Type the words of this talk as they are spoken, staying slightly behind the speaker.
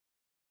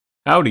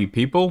Howdy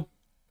people!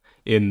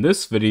 In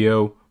this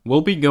video,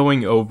 we'll be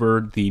going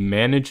over the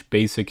Manage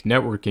Basic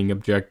Networking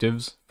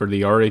objectives for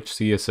the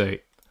RHCSA.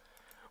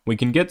 We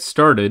can get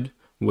started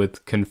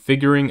with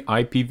configuring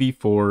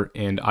IPv4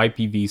 and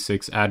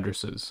IPv6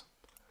 addresses.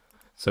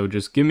 So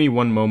just give me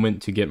one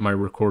moment to get my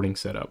recording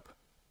set up.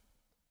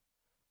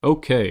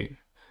 Okay,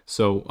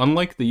 so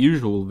unlike the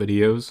usual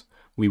videos,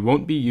 we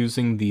won't be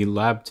using the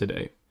lab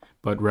today,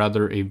 but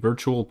rather a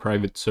virtual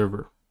private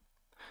server.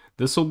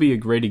 This will be a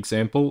great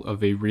example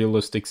of a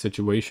realistic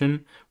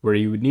situation where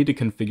you would need to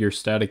configure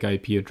static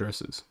IP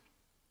addresses.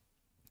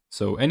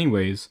 So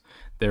anyways,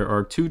 there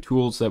are two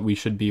tools that we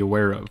should be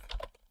aware of,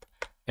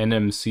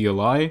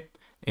 nmcli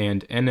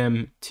and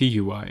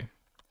nmtui.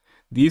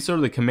 These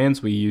are the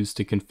commands we use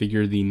to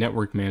configure the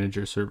network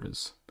manager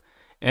service.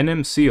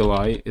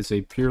 nmcli is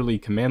a purely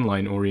command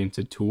line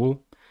oriented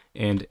tool,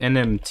 and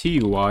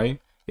nmtui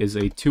is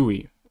a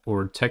TUI,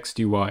 or text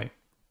UI.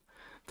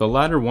 The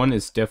latter one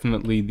is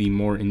definitely the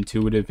more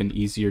intuitive and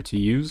easier to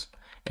use,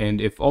 and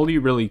if all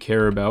you really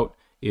care about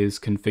is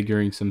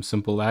configuring some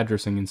simple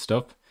addressing and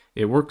stuff,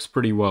 it works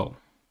pretty well.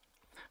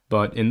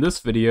 But in this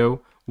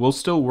video, we'll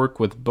still work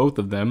with both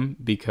of them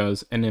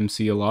because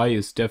nmcli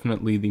is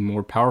definitely the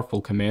more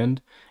powerful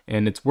command,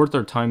 and it's worth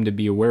our time to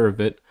be aware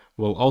of it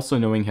while also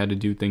knowing how to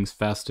do things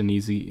fast and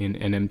easy in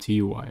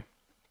nmtui.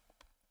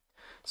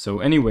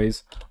 So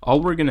anyways, all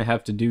we're going to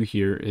have to do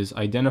here is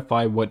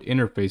identify what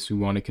interface we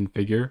want to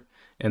configure,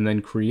 and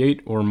then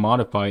create or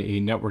modify a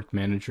network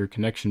manager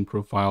connection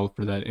profile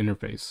for that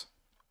interface.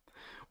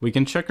 We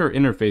can check our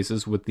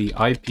interfaces with the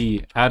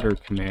IP-adder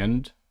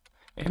command,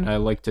 and I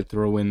like to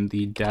throw in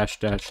the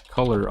 --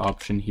 color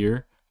option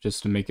here,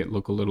 just to make it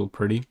look a little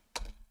pretty.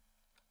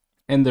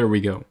 And there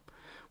we go.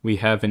 We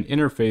have an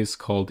interface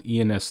called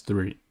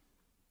ENS3.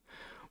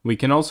 We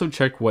can also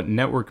check what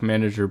network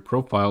manager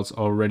profiles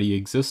already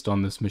exist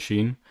on this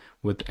machine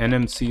with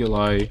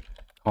nmcli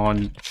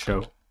on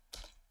show.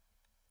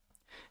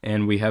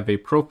 And we have a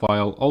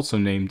profile also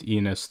named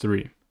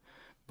ENS3.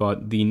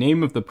 But the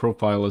name of the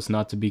profile is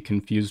not to be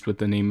confused with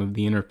the name of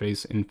the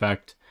interface. In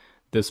fact,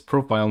 this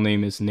profile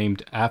name is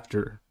named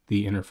after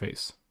the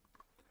interface.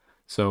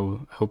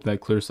 So I hope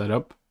that clears that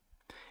up.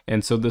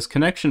 And so this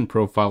connection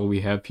profile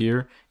we have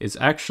here is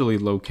actually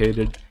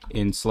located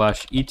in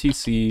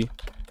 /etc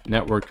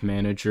network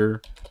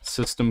manager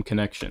system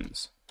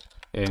connections.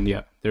 And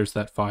yeah, there's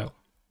that file.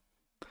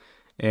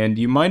 And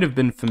you might have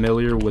been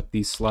familiar with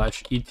the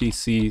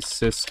 /etc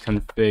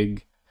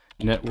sysconfig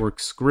network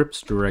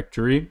scripts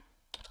directory.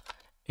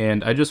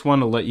 And I just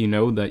want to let you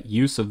know that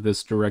use of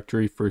this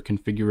directory for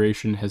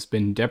configuration has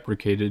been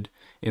deprecated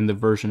in the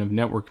version of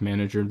Network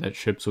Manager that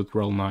ships with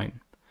RHEL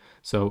 9.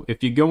 So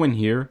if you go in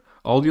here,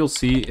 all you'll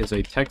see is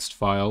a text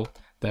file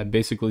that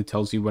basically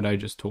tells you what I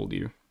just told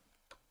you.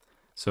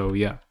 So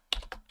yeah,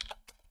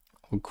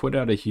 I'll quit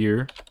out of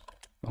here.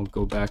 I'll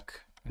go back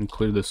and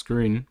clear the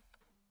screen.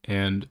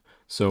 And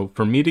so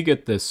for me to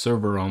get this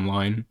server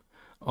online,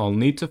 I'll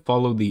need to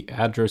follow the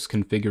address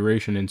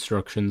configuration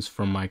instructions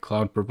from my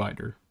cloud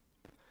provider.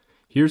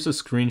 Here's a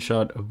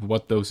screenshot of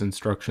what those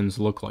instructions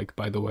look like,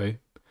 by the way.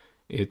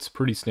 It's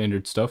pretty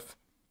standard stuff.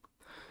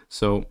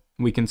 So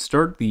we can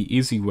start the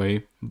easy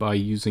way by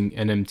using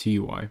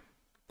nmtui.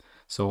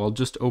 So I'll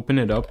just open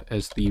it up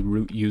as the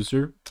root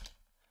user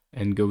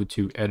and go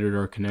to edit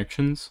our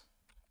connections,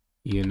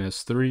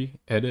 ENS3,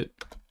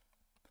 edit,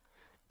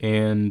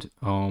 and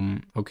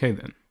okay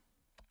then.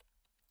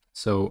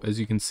 So as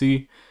you can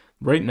see,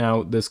 right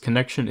now this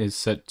connection is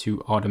set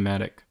to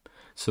automatic.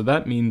 So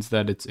that means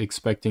that it's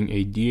expecting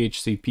a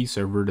DHCP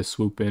server to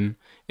swoop in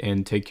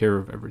and take care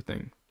of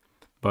everything.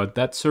 But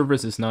that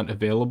service is not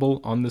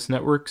available on this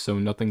network, so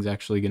nothing's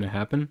actually going to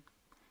happen.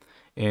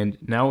 And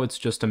now it's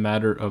just a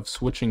matter of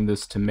switching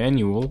this to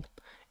manual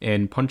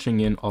and punching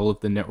in all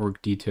of the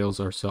network details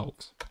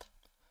ourselves.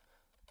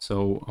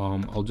 So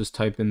I'll just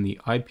type in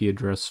the IP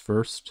address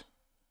first.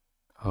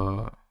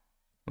 Let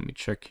me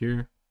check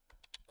here.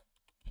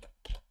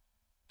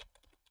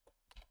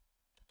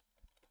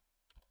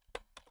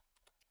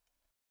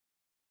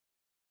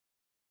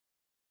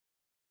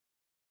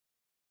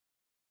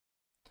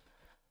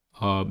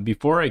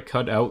 Before I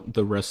cut out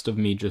the rest of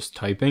me just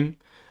typing,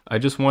 I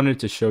just wanted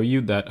to show you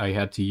that I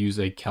had to use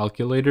a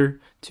calculator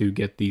to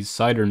get the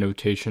CIDR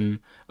notation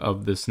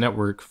of this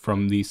network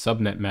from the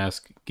subnet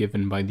mask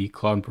given by the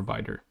cloud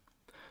provider.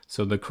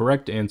 So the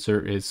correct answer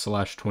is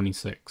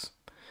 /26.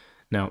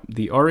 Now,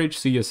 the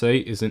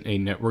RHCSA isn't a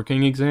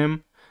networking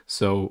exam,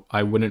 so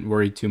I wouldn't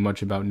worry too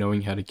much about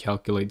knowing how to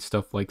calculate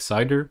stuff like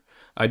CIDR.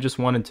 I just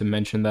wanted to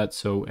mention that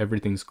so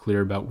everything's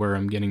clear about where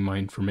I'm getting my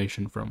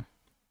information from.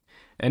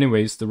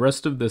 Anyways, the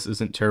rest of this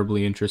isn't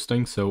terribly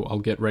interesting, so I'll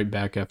get right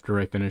back after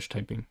I finish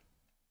typing.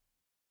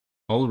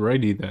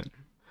 Alrighty then.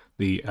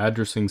 The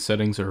addressing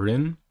settings are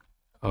in.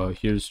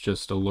 Here's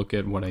just a look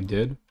at what I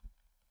did.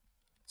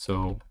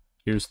 So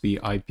here's the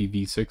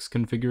IPv6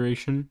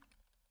 configuration,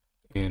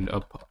 and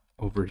up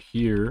over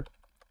here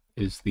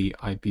is the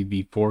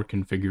IPv4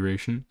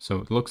 configuration. So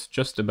it looks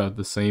just about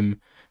the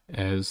same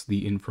as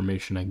the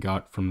information I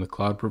got from the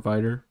cloud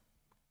provider.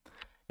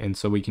 And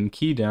so we can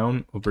key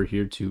down over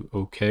here to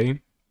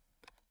OK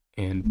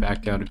and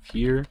back out of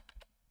here.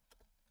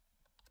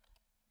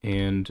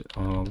 And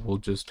we'll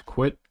just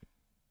quit.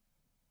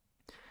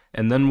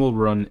 And then we'll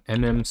run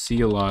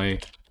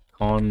nmcli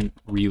con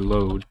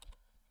reload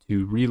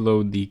to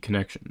reload the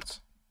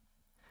connections.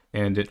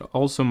 And it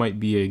also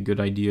might be a good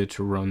idea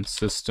to run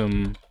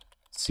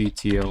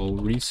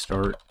systemctl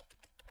restart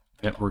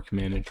network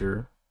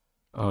manager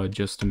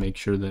just to make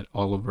sure that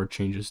all of our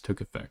changes took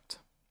effect.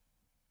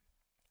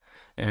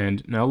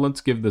 And now let's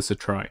give this a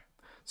try.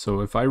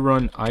 So if I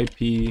run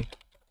IP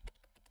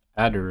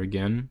adder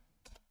again,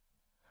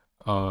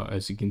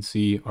 as you can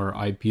see, our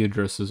IP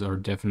addresses are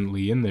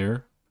definitely in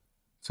there.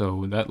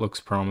 So that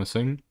looks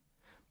promising.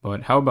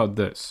 But how about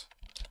this?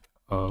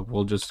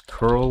 We'll just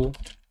curl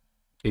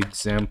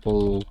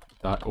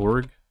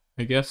example.org,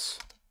 I guess.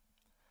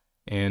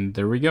 And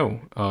there we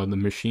go. The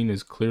machine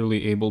is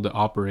clearly able to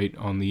operate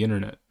on the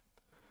internet.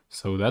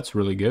 So that's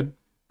really good.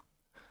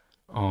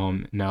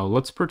 Now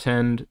let's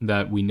pretend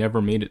that we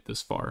never made it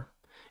this far.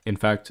 In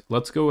fact,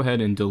 let's go ahead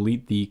and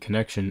delete the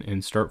connection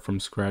and start from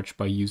scratch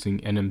by using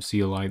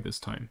nmcli this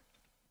time.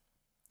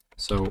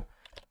 So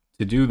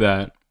to do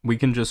that, we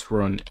can just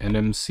run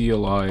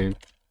nmcli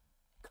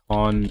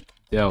con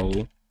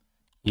del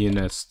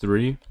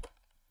ens3.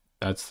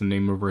 That's the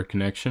name of our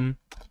connection.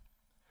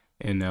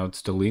 And now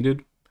it's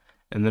deleted.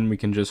 And then we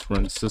can just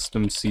run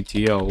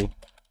systemctl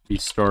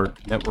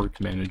restart network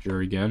manager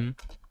again.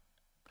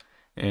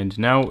 And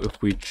now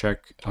if we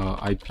check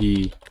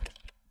IP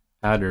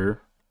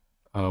adder,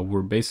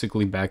 we're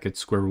basically back at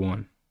square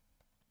one.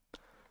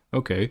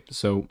 Okay,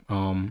 so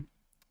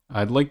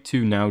I'd like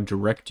to now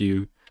direct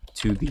you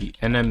to the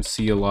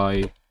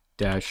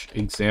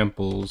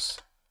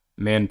nmcli-examples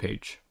man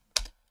page.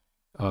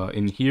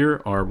 In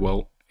here are,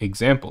 well,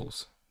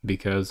 examples,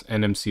 because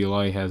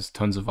nmcli has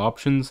tons of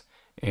options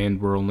and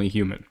we're only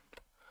human.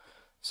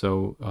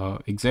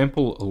 So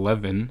example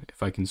 11,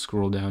 if I can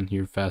scroll down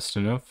here fast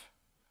enough.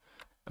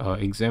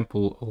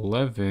 Example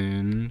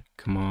 11,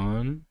 come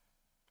on.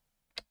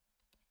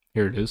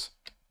 Here it is.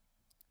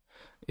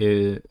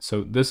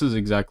 So this is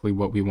exactly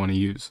what we want to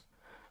use.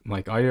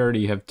 Like, I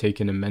already have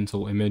taken a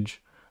mental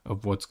image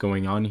of what's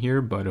going on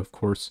here, but of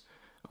course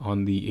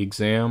on the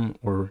exam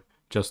or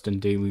just in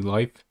daily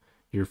life,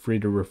 you're free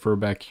to refer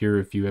back here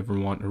if you ever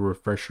want a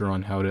refresher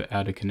on how to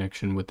add a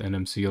connection with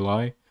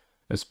nmcli,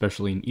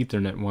 especially an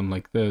Ethernet one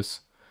like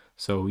this.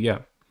 So yeah,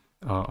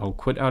 I'll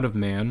quit out of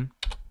man.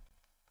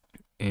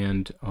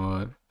 And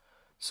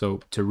so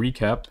to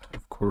recap,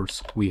 of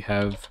course, we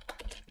have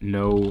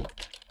no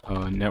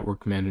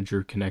network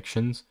manager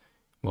connections.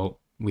 Well,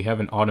 we have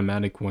an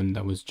automatic one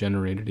that was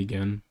generated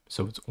again,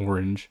 so it's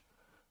orange.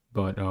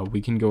 But we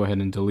can go ahead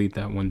and delete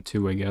that one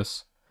too, I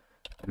guess.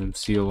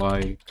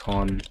 nmcli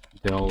con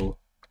del.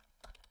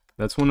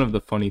 That's one of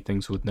the funny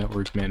things with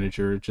network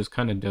manager. It just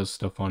kind of does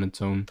stuff on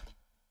its own.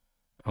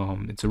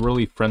 It's a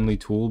really friendly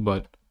tool,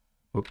 but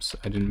whoops,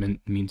 I didn't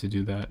mean to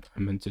do that.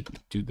 I meant to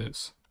do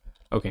this.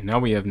 Okay, now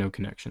we have no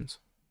connections.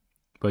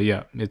 But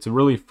yeah, it's a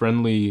really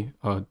friendly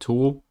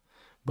tool,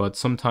 but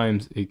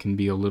sometimes it can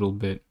be a little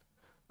bit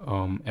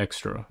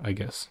extra, I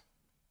guess.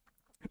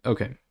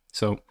 Okay,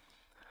 so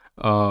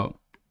we're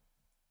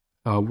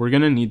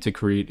going to need to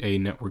create a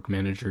network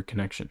manager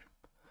connection.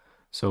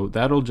 So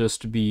that'll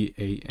just be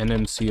a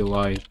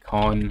nmcli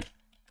con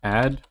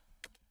add,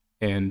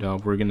 and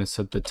we're going to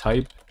set the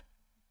type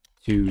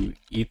to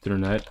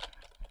Ethernet,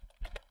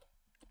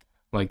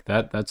 like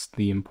that. That's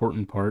the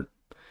important part.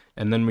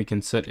 And then we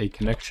can set a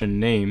connection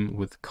name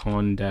with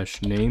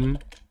con-name,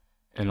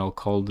 and I'll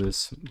call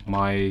this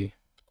my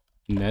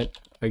net,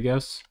 I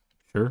guess.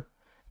 Sure.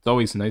 It's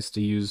always nice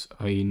to use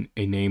a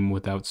name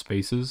without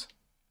spaces.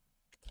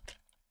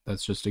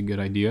 That's just a good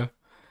idea.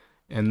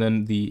 And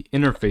then the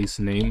interface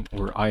name,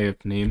 or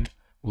IF name,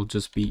 will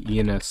just be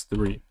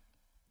ENS3.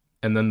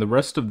 And then the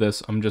rest of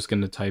this, I'm just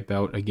going to type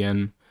out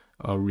again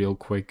real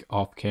quick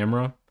off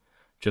camera,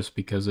 just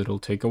because it'll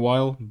take a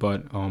while,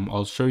 but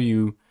I'll show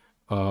you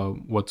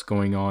what's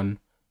going on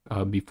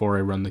before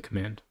I run the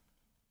command.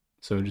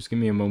 So just give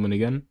me a moment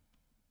again.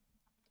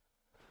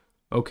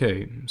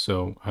 Okay,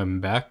 so I'm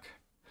back,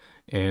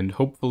 and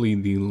hopefully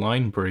the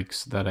line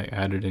breaks that I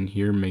added in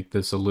here make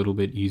this a little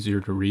bit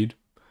easier to read.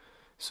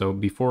 So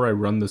before I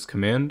run this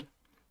command,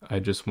 I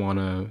just want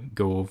to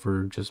go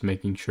over just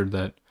making sure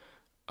that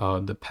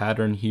the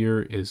pattern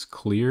here is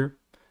clear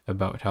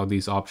about how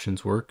these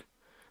options work.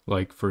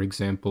 Like, for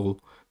example,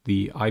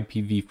 the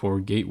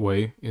IPv4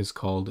 gateway is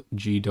called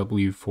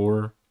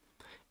GW4,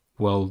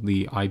 well,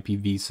 the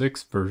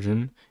IPv6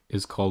 version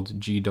is called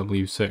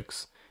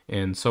GW6,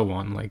 and so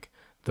on. Like,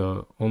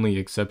 the only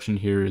exception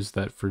here is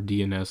that for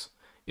DNS,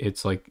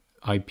 it's like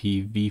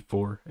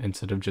IPv4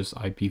 instead of just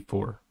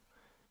IP4,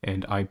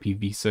 and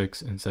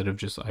IPv6 instead of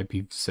just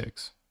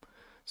IPv6.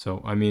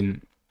 So, I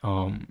mean,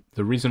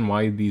 the reason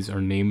why these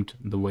are named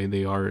the way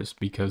they are is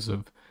because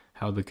of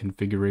how the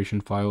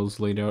configuration file is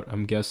laid out,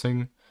 I'm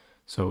guessing.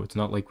 So it's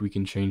not like we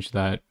can change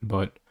that,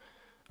 but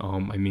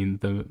I mean,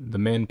 the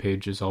man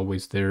page is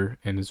always there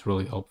and it's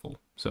really helpful.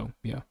 So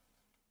yeah.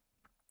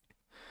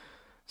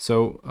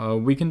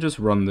 So we can just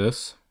run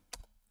this,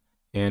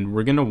 and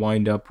we're going to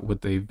wind up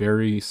with a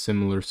very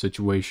similar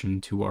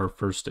situation to our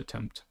first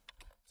attempt.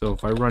 So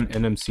if I run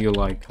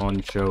nmcli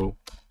con show,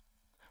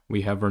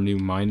 we have our new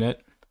mynet,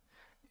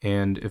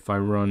 and if I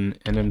run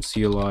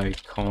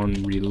nmcli con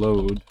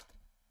reload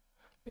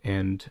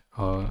and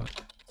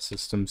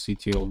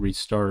systemctl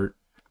restart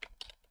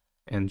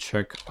and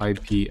check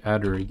IP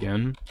adder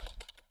again,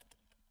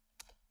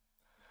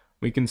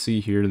 we can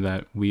see here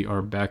that we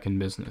are back in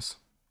business.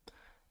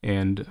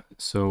 And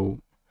so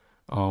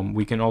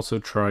we can also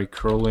try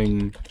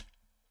curling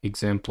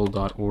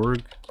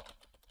example.org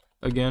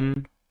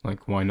again,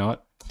 like why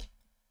not?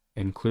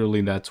 And clearly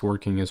that's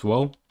working as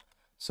well.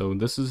 So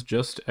this is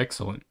just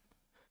excellent.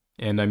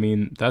 And I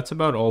mean, that's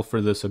about all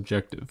for this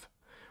objective.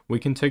 We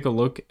can take a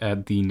look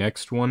at the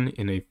next one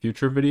in a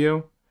future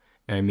video.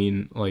 I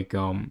mean, like,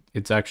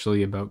 it's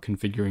actually about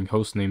configuring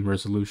hostname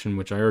resolution,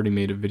 which I already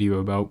made a video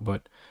about,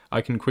 but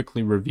I can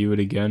quickly review it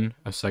again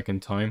a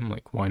second time,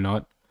 like, why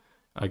not?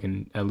 I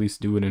can at least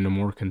do it in a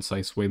more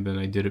concise way than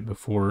I did it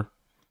before.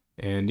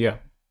 And yeah,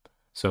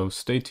 so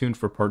stay tuned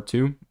for part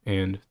 2,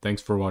 and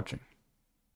thanks for watching.